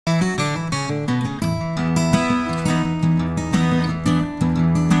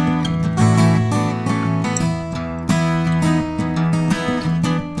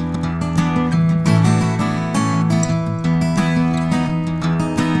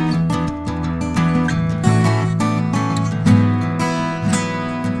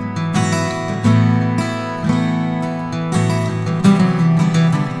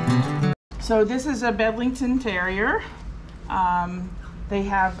So this is a Bedlington Terrier. They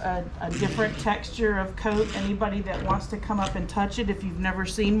have a different texture of coat. Anybody that wants to come up and touch it, if you've never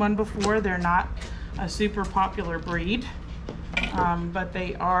seen one before, they're not a super popular breed. But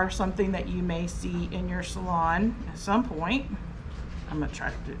they are something that you may see in your salon at some point. I'm gonna try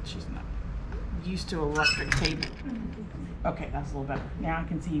to do it. She's not used to electric tape. Okay, that's a little better. Now I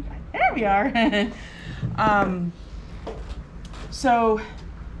can see. There we are. So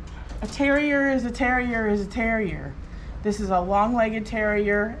a terrier is a terrier is a terrier. This is a long-legged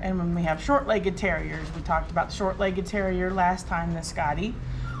terrier, and when we have short-legged terriers, we talked about the short-legged terrier last time, the Scotty.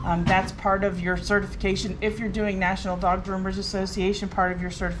 That's part of your certification. If you're doing National Dog Groomers Association, part of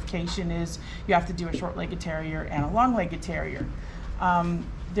your certification is you have to do a short-legged terrier and a long-legged terrier.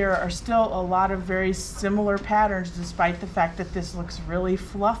 There are still a lot of very similar patterns, despite the fact that this looks really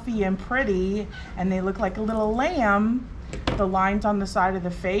fluffy and pretty, and they look like a little lamb. The lines on the side of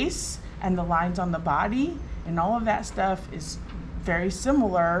the face and the lines on the body and all of that stuff is very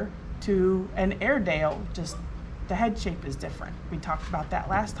similar to an Airedale, just the head shape is different. We talked about that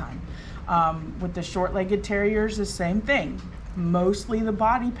last time. With the short-legged terriers, the same thing. Mostly the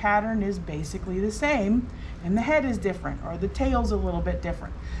body pattern is basically the same, and the head is different, or the tail's a little bit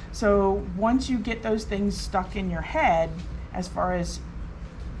different. So once you get those things stuck in your head, as far as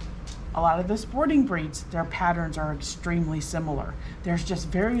a lot of the sporting breeds, their patterns are extremely similar. There's just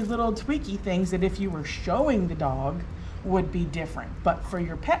very little tweaky things that if you were showing the dog would be different. But for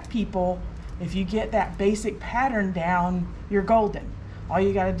your pet people, if you get that basic pattern down, you're golden. All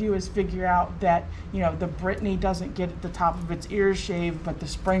you got to do is figure out that, you know, the Brittany doesn't get at the top of its ears shaved, but the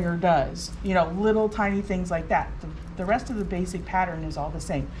Springer does. You know, little tiny things like that. The rest of the basic pattern is all the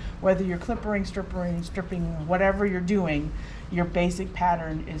same. Whether you're clippering, stripping, whatever you're doing, your basic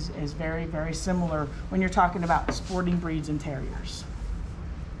pattern is very, very similar when you're talking about sporting breeds and terriers.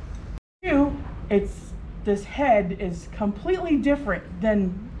 This head is completely different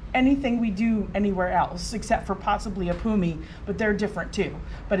than anything we do anywhere else, except for possibly a Pumi, but they're different too.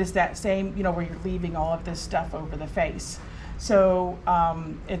 But it's that same, you know, where you're leaving all of this stuff over the face. So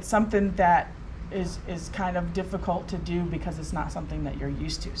it's something that is kind of difficult to do because it's not something that you're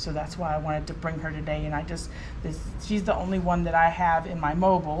used to. So that's why I wanted to bring her today. And she's the only one that I have in my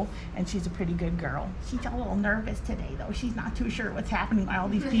mobile, and she's a pretty good girl. She's a little nervous today though. She's not too sure what's happening while all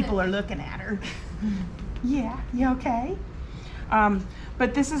these people are looking at her. Yeah, you okay?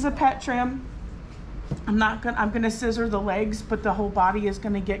 But this is a pet trim. I'm gonna scissor the legs, but the whole body is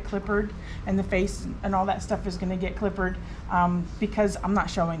gonna get clippered, and the face and all that stuff is gonna get clippered because I'm not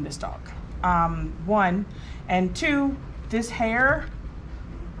showing this dog. One, and two, this hair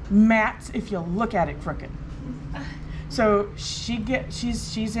mats if you look at it crooked. So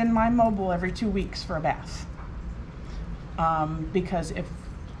she's in my mobile every 2 weeks for a bath. Because if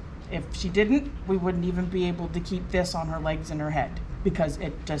she didn't, we wouldn't even be able to keep this on her legs and her head because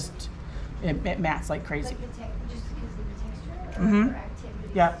it mats like crazy. Like just because of the texture or Mm-hmm. activity?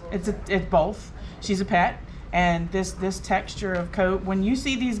 Yeah, it's both. She's a pet, and this texture of coat. When you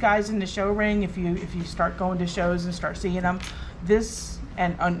see these guys in the show ring, if you start going to shows and start seeing them, this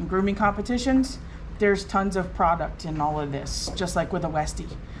and on grooming competitions, there's tons of product in all of this, just like with a Westie.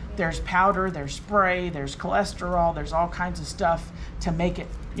 There's powder, there's spray, there's cholesterol, there's all kinds of stuff to make it,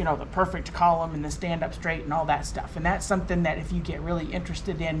 you know, the perfect column and the stand up straight and all that stuff. And that's something that if you get really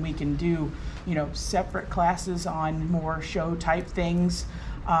interested in, we can do, you know, separate classes on more show type things.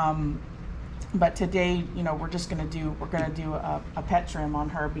 But today, you know, we're gonna do a pet trim on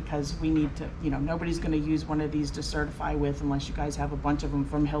her because we need to, you know, nobody's gonna use one of these to certify with unless you guys have a bunch of them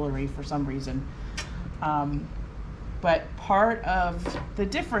from Hillary for some reason. But part of the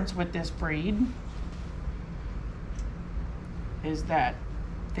difference with this breed is that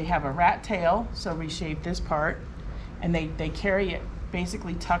they have a rat tail, so we shave this part, and they carry it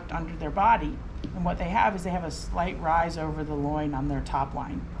basically tucked under their body. And what they have is they have a slight rise over the loin on their top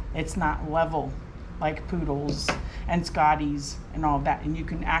line. It's not level like poodles and Scotties and all of that. And you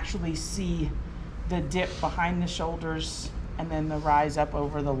can actually see the dip behind the shoulders and then the rise up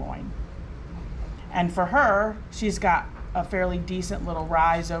over the loin. And for her, she's got a fairly decent little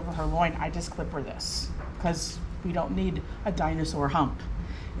rise over her loin. I just clip her this because we don't need a dinosaur hump.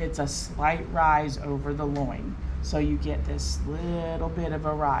 It's a slight rise over the loin. So you get this little bit of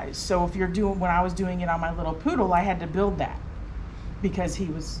a rise. So if when I was doing it on my little poodle, I had to build that because he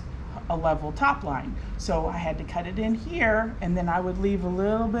was a level top line. So I had to cut it in here, and then I would leave a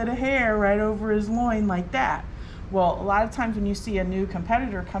little bit of hair right over his loin like that. Well, a lot of times when you see a new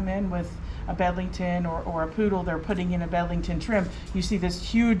competitor come in with a Bedlington or a poodle, they're putting in a Bedlington trim, you see this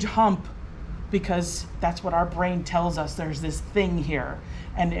huge hump because that's what our brain tells us, there's this thing here,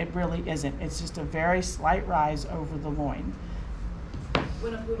 and it really isn't. It's just a very slight rise over the loin.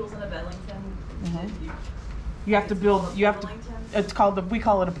 When a poodle's in a Bedlington, You have to build, you have to, Bedlingtons? it's called we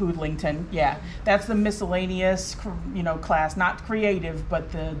call it a Poodlington, yeah. That's the miscellaneous, class, not creative, but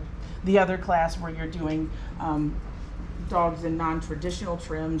the other class where you're doing dogs in non-traditional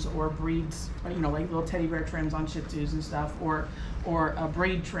trims or breeds, like little teddy bear trims on Shih Tzus and stuff, or a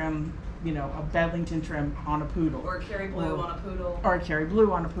braid trim, a Bedlington trim on a poodle. Or a Kerry Blue on a poodle. Or a Kerry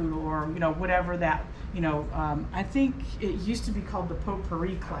Blue on a poodle, or, whatever that, I think it used to be called the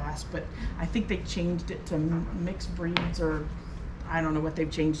potpourri class, but I think they changed it to mixed breeds, or I don't know what they've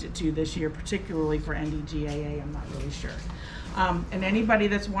changed it to this year, particularly for NDGAA, I'm not really sure. And anybody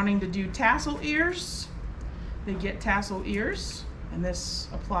that's wanting to do tassel ears, they get tassel ears, and this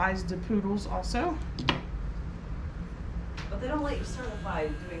applies to poodles also. But they don't let you certify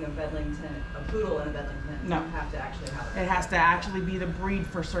doing a poodle in a Bedlington. No. You have to actually have it. It has to actually be the breed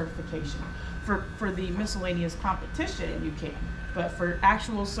for certification. For the miscellaneous competition, you can, but for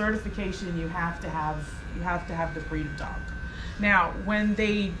actual certification, you have to have the breed of dog. Now, when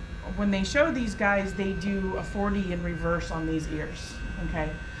they show these guys, they do a 40 in reverse on these ears, okay?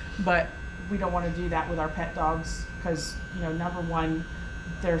 But we don't want to do that with our pet dogs because, number one,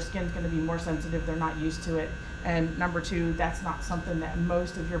 their skin's going to be more sensitive. They're not used to it. And number two, that's not something that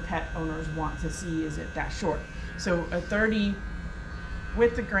most of your pet owners want to see, is it that short. So a 30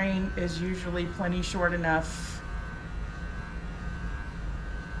 with the grain is usually plenty short enough.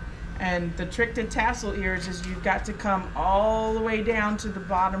 And the trick to tassel ears is you've got to come all the way down to the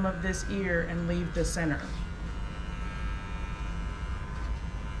bottom of this ear and leave the center.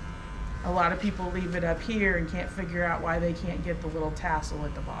 A lot of people leave it up here and can't figure out why they can't get the little tassel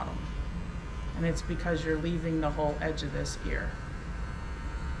at the bottom. And it's because you're leaving the whole edge of this ear.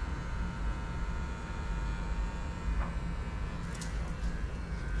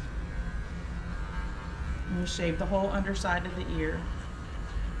 And you shave the whole underside of the ear.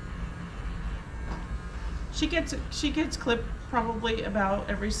 She gets clipped probably about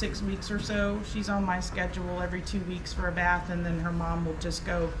every 6 weeks or so. She's on my schedule every 2 weeks for a bath, and then her mom will just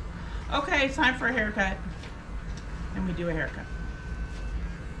go, okay, it's time for a haircut. And we do a haircut.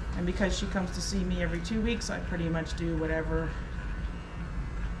 And because she comes to see me every 2 weeks, I pretty much do whatever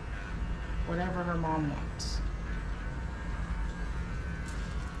her mom wants.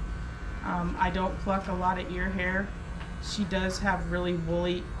 I don't pluck a lot of ear hair. She does have really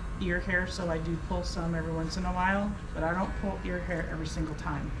woolly ear hair, so I do pull some every once in a while, but I don't pull ear hair every single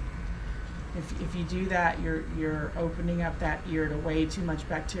time. If you do that, you're opening up that ear to way too much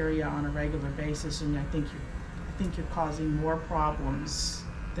bacteria on a regular basis, and I think you're causing more problems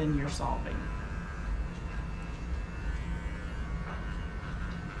than you're solving.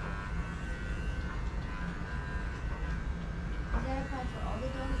 Does that apply for all the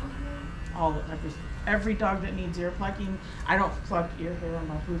dogs you have? Every dog that needs ear plucking. I don't pluck ear hair on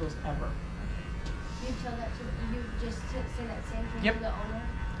my poodles ever. You tell that to you just say that same thing Yep. to the owner?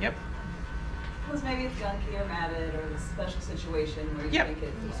 Yep. Because maybe it's gunky or matted or a special situation where you Yep. think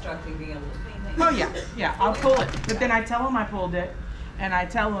it's obstructing being able to clean things. Oh yeah, I'll pull it. But then I tell them I pulled it, and I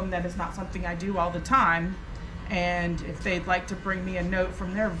tell them that it's not something I do all the time. And if they'd like to bring me a note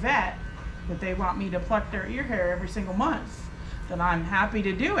from their vet that they want me to pluck their ear hair every single month, then I'm happy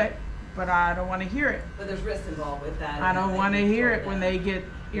to do it, but I don't want to hear it. But there's risk involved with that. I don't want to hear it when they get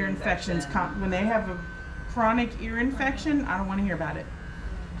ear Ear infections. infection. When they have a chronic ear infection, I don't want to hear about it.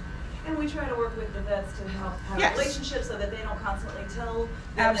 And we try to work with the vets to help have Yes. relationships so that they don't constantly tell them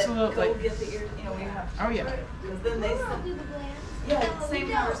Absolutely. that go get the ear, we have. Oh, yeah. Because then they We'll do the glands. yeah, No, it's the same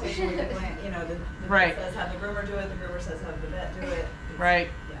we don't. conversation with the gland, the Right. vet says have the groomer do it, the groomer says have the vet do it. It's- Right.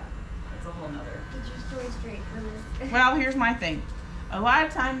 Yeah, it's a whole nother. Get your story straight for this. Well, here's my thing. A lot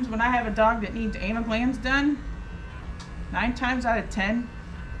of times when I have a dog that needs anal glands done, 9 times out of 10,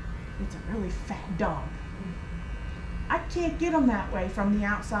 it's a really fat dog. I can't get them that way from the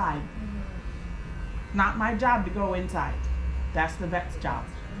outside. Not my job to go inside. That's the vet's job.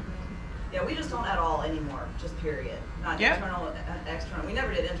 Yeah, we just don't at all anymore, just period. Not Yep. internal, external. We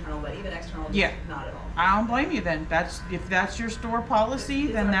never did internal, but even external, just Yeah. not at all. I don't blame you then. If that's your store policy,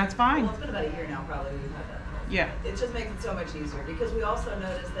 It's then our- that's fine. Well, it's been about a year now, probably, we've had that. Yeah. It just makes it so much easier, because we also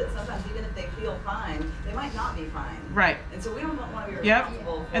notice that sometimes even if they feel fine, they might not be fine. Right. And so we don't want to be Yep.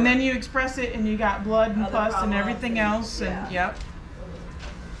 responsible for. And then you express it and you got blood and Other pus and problems everything and- else, and yeah. yep.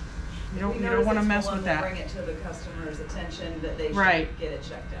 You We don't notice want to it's mess one with that that. Bring it to the customer's attention that they should Right. get it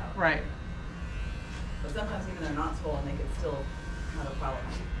checked out. Right. But sometimes even they're not swollen, they could still have a problem.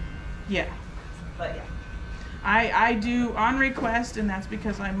 Yeah. But yeah. I do on request, and that's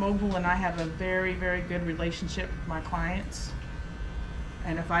because I'm mobile and I have a very, very good relationship with my clients.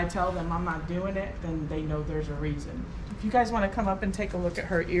 And if I tell them I'm not doing it, then they know there's a reason. If you guys want to come up and take a look at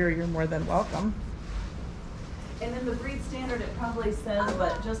her ear, you're more than welcome. And in the breed standard, it probably says,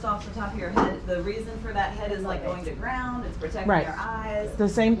 but just off the top of your head, the reason for that head is like going to ground, it's protecting Right. their eyes. The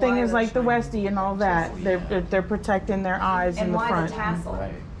same thing Why as like the shiny? Westie and all that. They're protecting their eyes in And the why front. the tassel?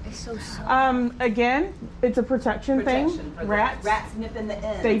 It's so soft. Again, it's a protection thing. Protection for the Rats. rats nipping the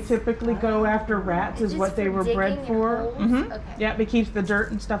ends. They typically go after rats, It's is what just they for were bred digging for. and holes? Okay. Yep, it keeps the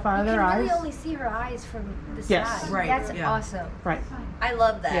dirt and stuff out of You their can really eyes. only see her eyes from the Yes. side. Right, That's yeah. awesome. Right. I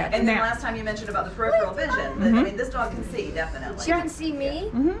love that. Yeah. And then Now- last time you mentioned about the peripheral vision. I mean, this dog can see, definitely. She can see me.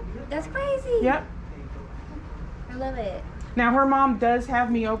 Mm-hmm. That's crazy. Yep. I love it. Now her mom does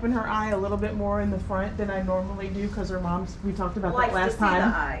have me open her eye a little bit more in the front than I normally do because her mom's. We talked about Likes that to last see the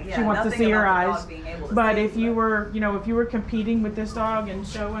time. eye, yeah, She wants to nothing see her about the dog eyes. being able to But see, if you but- were, if you were competing with this dog and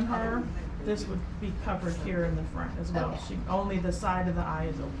showing her, this would be covered here in the front as well. Okay. She only the side of the eye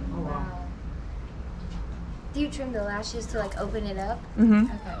is open. Oh, wow. Wow. Do you trim the lashes to like open it up? Mhm.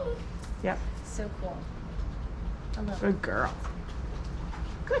 Okay. Yep. So cool. I love it. Good girl.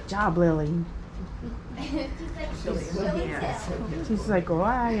 Good job, Lily. She's like,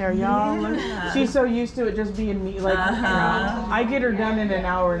 why are y'all? She's so used to it just being me. Like, I get her done in an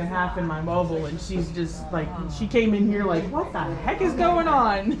hour and a half in my mobile, and she's just like, she came in here like, what the heck is going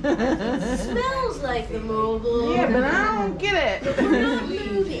on? Smells like the mobile. Yeah, but I don't get We're not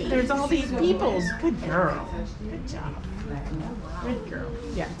it. moving. There's all these peoples. Good girl. Good job. Good girl.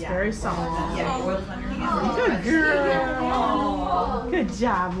 Yeah, it's very soft. Yeah, oils on your hands. Good girl. Good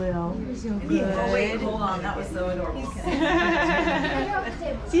job, Lil. You're so Oh, wait, hold on. That was so adorable.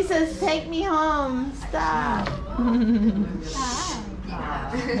 She says, take me home. Stop.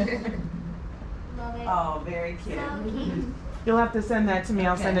 Oh, very cute. You'll have to send that to me.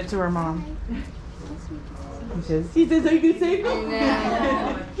 I'll send it to her mom. She says, are you going to save me?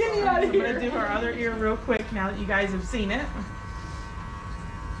 Get me out of here. I'm going to do her other ear real quick now that you guys have seen it.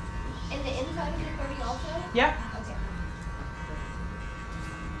 And the inside is recording also? Yep. Okay.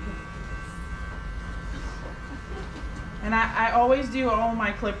 And I always do all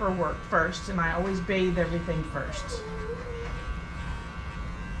my clipper work first, and I always bathe everything first.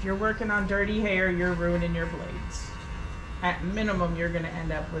 If you're working on dirty hair, you're ruining your blades. At minimum, you're going to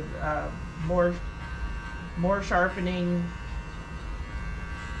end up with more sharpening,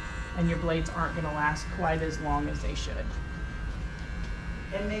 and your blades aren't going to last quite as long as they should.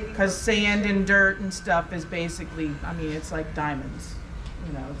 And maybe Because for sand future- and dirt and stuff is basically, I mean, it's like diamonds.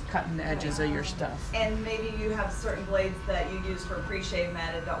 You know, it's cutting the edges of your stuff. And maybe you have certain blades that you use for pre-shave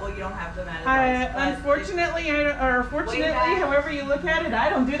matted dogs. Well, you don't have to matted dogs. but Unfortunately, or fortunately, back- however you look at it, I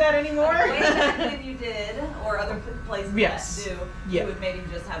don't do that anymore. Way back when you did, or other places Yes. that do, Yeah. you would maybe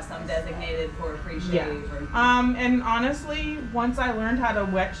just have some designated for pre-shave. Yeah. Or, And honestly, once I learned how to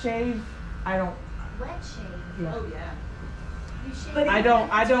wet shave, I don't. Wet shave. Yeah. oh yeah. You shave. But I even don't-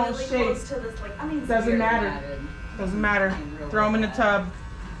 if I it's don't really shave. close to this, like, I mean, Doesn't severely matter. matted. Doesn't matter. I mean, really Throw them in the bad. tub.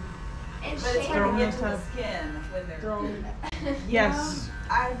 And But it's shave. Throw hard 'em to in get to the the tub. skin when they're. Throw 'em- Yes.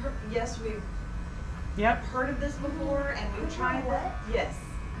 I've heard, yes, we've Yep. heard of this before, and we've tried what? it. Yes.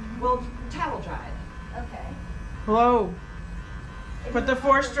 Well, towel dried. Okay. Blow. Put the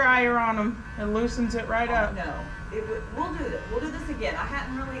force dryer on them. It loosens it right up. No, it would. We'll do this. We'll do this again. I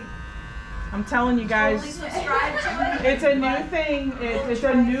hadn't really I'm telling you totally guys. subscribed to it. It's a new but thing. we'll It's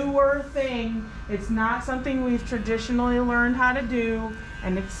try a it. newer thing. It's not something we've traditionally learned how to do,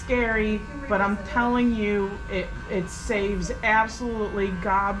 and it's scary. But I'm telling you, it saves absolutely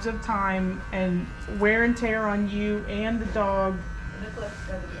gobs of time and wear and tear on you and the dog. And the clip,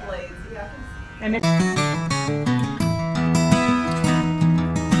 the blades. Yeah, I can see. And it